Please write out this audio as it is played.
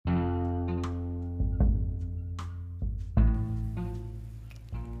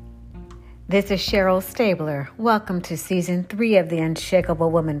This is Cheryl Stabler. Welcome to Season 3 of the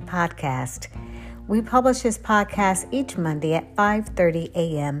Unshakeable Woman podcast. We publish this podcast each Monday at 5:30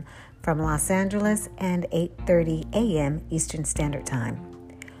 a.m. from Los Angeles and 8:30 a.m. Eastern Standard Time.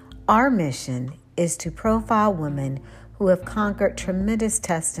 Our mission is to profile women who have conquered tremendous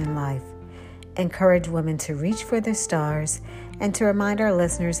tests in life, encourage women to reach for the stars, and to remind our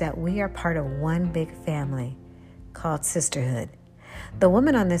listeners that we are part of one big family called sisterhood. The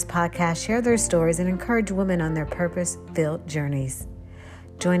women on this podcast share their stories and encourage women on their purpose-filled journeys.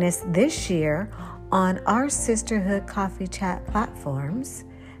 Join us this year on our Sisterhood Coffee Chat platforms,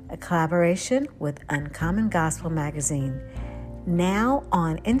 a collaboration with Uncommon Gospel Magazine, now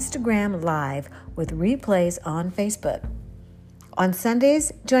on Instagram Live with replays on Facebook. On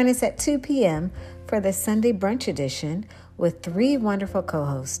Sundays, join us at 2 p.m. for the Sunday Brunch Edition with 3 wonderful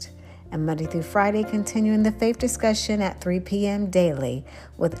co-hosts. And Monday through Friday, continuing the faith discussion at 3 p.m. daily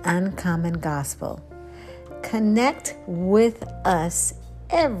with Uncommon Gospel. Connect with us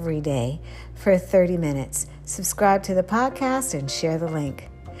every day for 30 minutes. Subscribe to the podcast and share the link.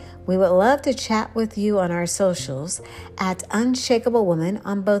 We would love to chat with you on our socials at Unshakeable Woman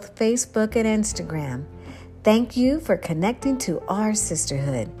on both Facebook and Instagram. Thank you for connecting to our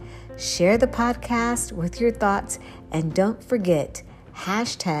sisterhood. Share the podcast with your thoughts and don't forget,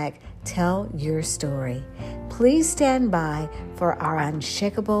 hashtag Tell Your Story. Please stand by for our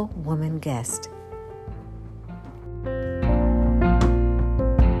Unshakeable Woman guest.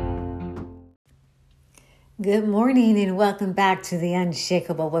 Good morning and welcome back to the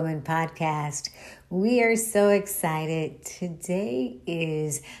Unshakeable Woman podcast. We are so excited. Today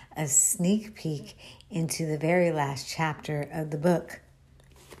is a sneak peek into the very last chapter of the book,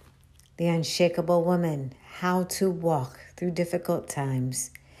 The Unshakeable Woman, How to Walk Through Difficult Times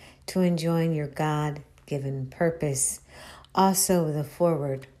to Enjoying Your God-Given Purpose. Also the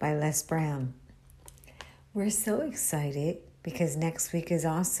foreword by Les Brown. We're so excited because next week is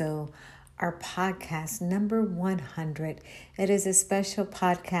also our podcast number 100. It is a special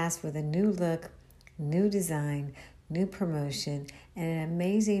podcast with a new look, new design, new promotion, and an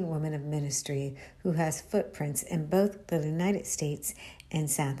amazing woman of ministry who has footprints in both the United States and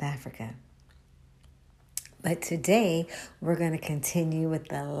South Africa. But today, we're going to continue with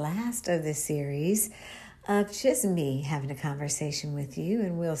the last of the series of just me having a conversation with you,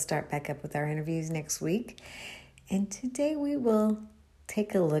 and we'll start back up with our interviews next week. And today, we will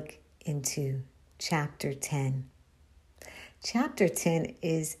take a look into Chapter 10. Chapter 10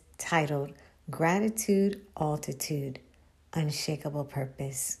 is titled Gratitude, Altitude, Unshakable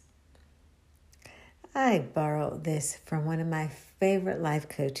Purpose. I borrowed this from one of my favorite life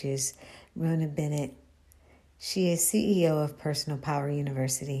coaches, Rona Bennett. She is CEO of Personal Power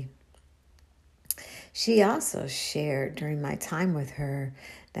University. She also shared during my time with her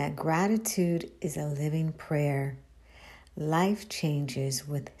that gratitude is a living prayer. Life changes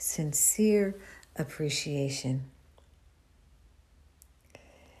with sincere appreciation.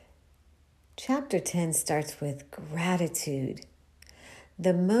 Chapter 10 starts with gratitude.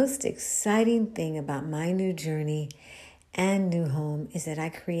 The most exciting thing about my new journey and new home is that I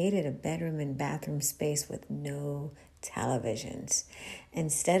created a bedroom and bathroom space with no televisions.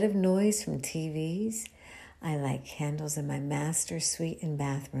 Instead of noise from TVs, I light candles in my master suite and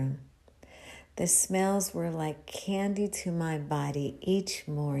bathroom. The smells were like candy to my body each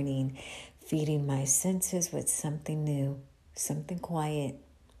morning, feeding my senses with something new, something quiet.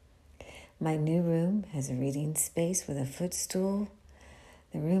 My new room has a reading space with a footstool.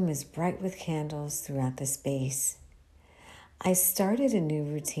 The room is bright with candles throughout the space. I started a new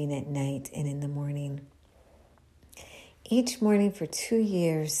routine at night and in the morning. Each morning for 2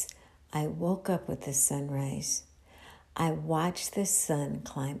 years, I woke up with the sunrise. I watched the sun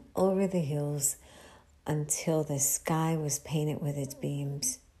climb over the hills until the sky was painted with its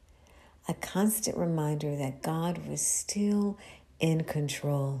beams. A constant reminder that God was still in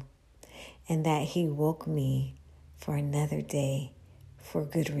control and that He woke me for another day for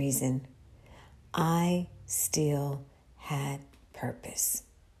good reason. I still had purpose.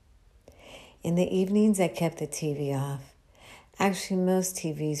 In the evenings, I kept the TV off. Actually, most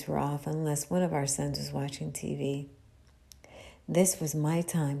TVs were off unless one of our sons was watching TV. This was my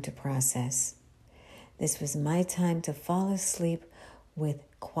time to process. This was my time to fall asleep with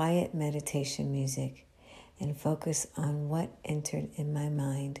quiet meditation music and focus on what entered in my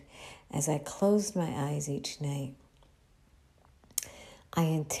mind as I closed my eyes each night. I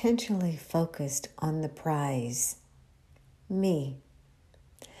intentionally focused on the prize, me.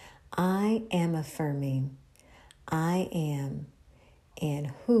 I am affirming I am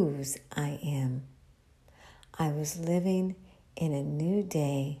and whose I am. I was living in a new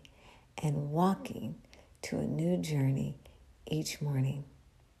day and walking to a new journey each morning.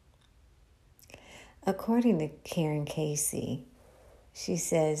 According to Karen Casey, she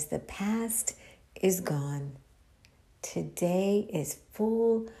says, the past is gone. Today is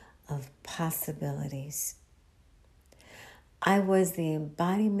full of possibilities. I was the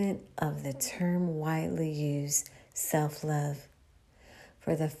embodiment of the term widely used self-love.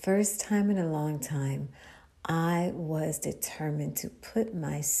 For the first time in a long time, I was determined to put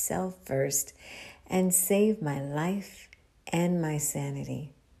myself first and save my life and my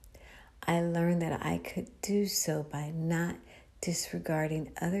sanity. I learned that I could do so by not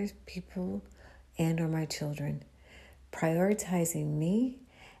disregarding other people and or my children, prioritizing me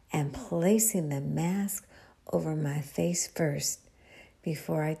and placing the mask over my face first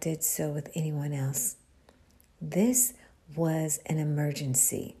before I did so with anyone else. This was an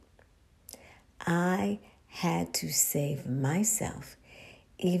emergency. I had to save myself,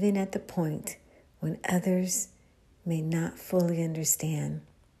 even at the point when others may not fully understand.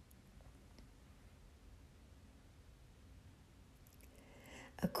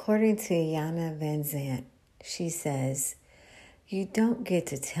 According to Yana Van Zant, she says, you don't get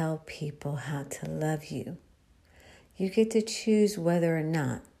to tell people how to love you. You get to choose whether or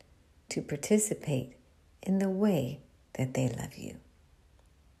not to participate in the way that they love you.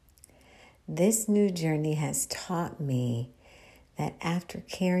 This new journey has taught me that after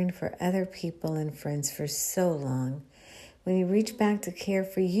caring for other people and friends for so long, when you reach back to care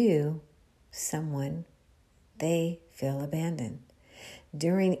for someone, they feel abandoned.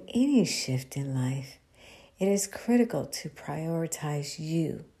 During any shift in life, it is critical to prioritize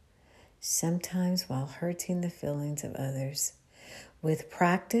you, sometimes while hurting the feelings of others. With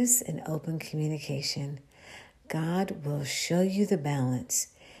practice and open communication, God will show you the balance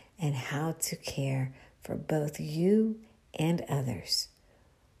and how to care for both you and others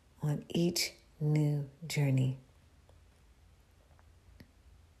on each new journey.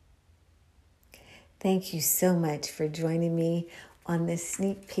 Thank you so much for joining me on this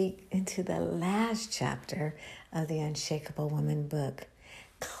sneak peek into the last chapter of the Unshakable Woman book.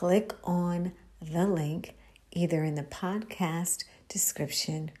 Click on the link either in the podcast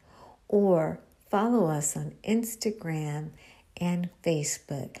description or follow us on Instagram and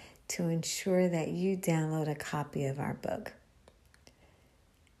Facebook to ensure that you download a copy of our book.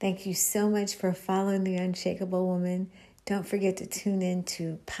 Thank you so much for following the Unshakable Woman. Don't forget to tune in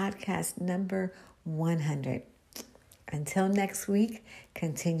to podcast number 100. Until next week,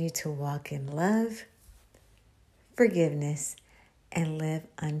 continue to walk in love, forgiveness, and live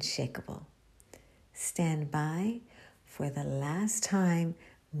unshakable. Stand by for the last time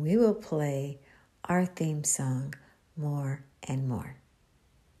we will play our theme song, More and More.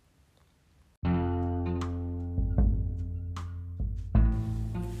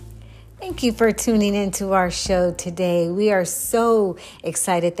 Thank you for tuning into our show today. We are so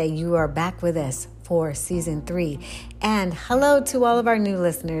excited that you are back with us for season 3. And hello to all of our new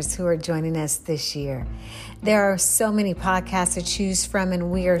listeners who are joining us this year. There are so many podcasts to choose from,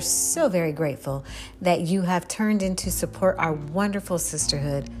 and we are so very grateful that you have turned in to support our wonderful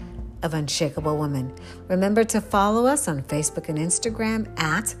sisterhood of Unshakable Woman. Remember to follow us on Facebook and Instagram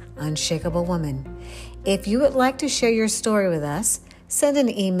at Unshakable Woman. If you would like to share your story with us, send an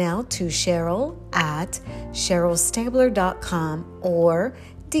email to Cheryl@CherylStabler.com or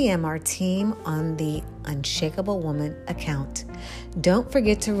DM our team on the Unshakeable Woman account. Don't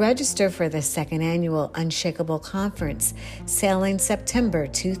forget to register for the second annual Unshakeable Conference, sailing September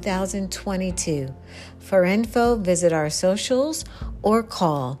 2022. For info, visit our socials or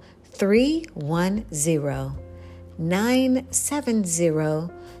call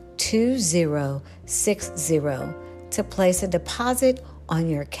 310-970-2060 to place a deposit on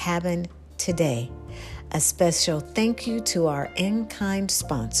your cabin today. A special thank you to our in-kind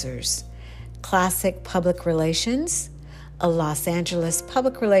sponsors, Classic Public Relations, a Los Angeles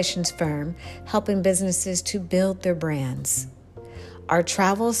public relations firm helping businesses to build their brands. Our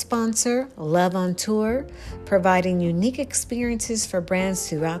travel sponsor, Love on Tour, providing unique experiences for brands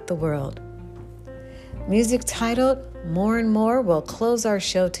throughout the world. Music titled More and More will close our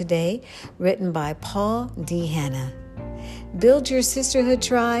show today, written by Paul D. Hanna. Build your sisterhood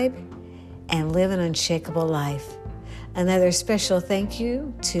tribe and live an unshakable life. Another special thank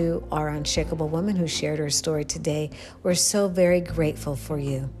you to our Unshakable woman who shared her story today. We're so very grateful for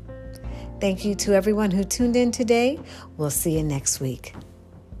you. Thank you to everyone who tuned in today. We'll see you next week.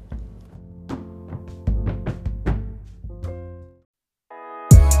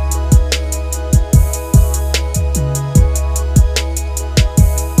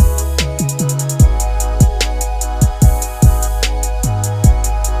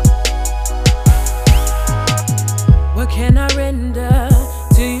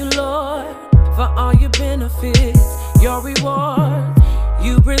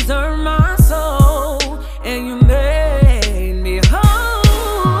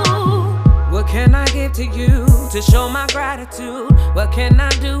 to show my gratitude? What can I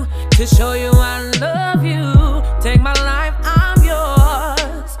do to show you I love you? Take my life, I'm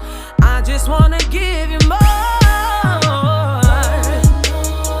yours. I just wanna give you more.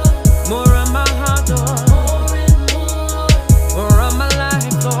 More of my heart, Lord. More of my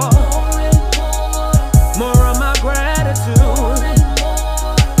life, Lord. More of my gratitude.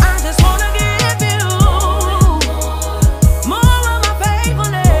 I just wanna give you more of my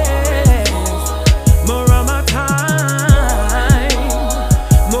faithfulness, more of my time,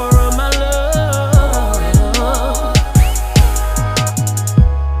 more of my love.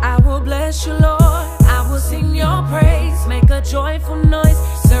 I will bless you, Lord. I will sing your praise, make a joyful noise,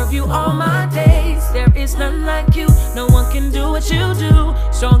 serve you all my days. There is none like you, no one can do what you do.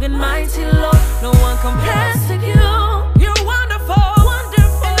 Strong and mighty, Lord, no one compares to you. You're wonderful,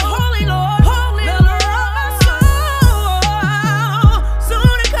 wonderful, and holy, Lord, holy, lover of my soul,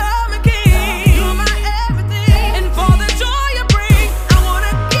 soon to come King. You're my everything, and for the joy you bring, I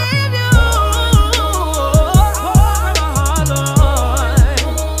wanna give you more of my heart, Lord,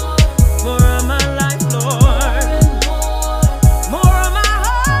 more of my life, Lord, more of my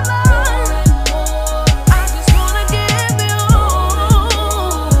heart, Lord. I just wanna give you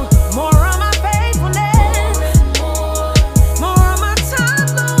more of my faithfulness, more of my time,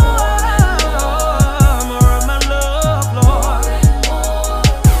 Lord, more of my love, Lord.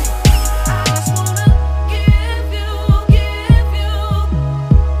 I just wanna give you, give you,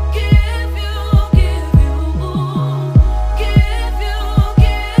 give you, give you, give you,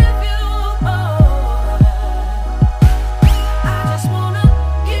 give you, oh. I just wanna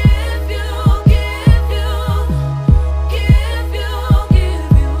give you, give you, give you, give you,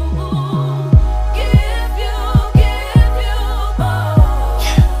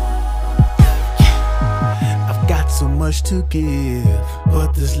 I've got so much to give,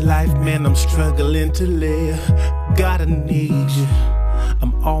 but this life, man, I'm struggling to live. Gotta need you.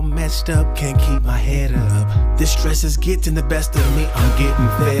 I'm all messed up, can't keep my head up. This stress is getting the best of me, I'm getting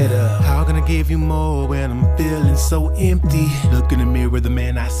fed up. How can I give you more when I'm feeling so empty? Look in the mirror, the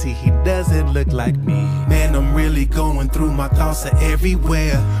man I see, he doesn't look like me. Man, I'm really going through, my thoughts are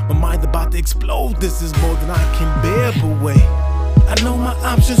everywhere. My mind's about to explode, this is more than I can bear, but wait. I know my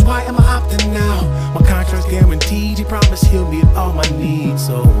options, why am I opting out? My contract's guaranteed, he promised he'll meet all my needs.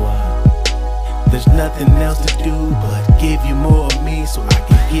 So there's nothing else to do but give you more of me, so I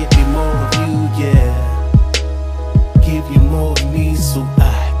can give you more of you, yeah. Give you more of me, so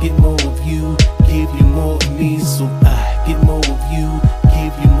I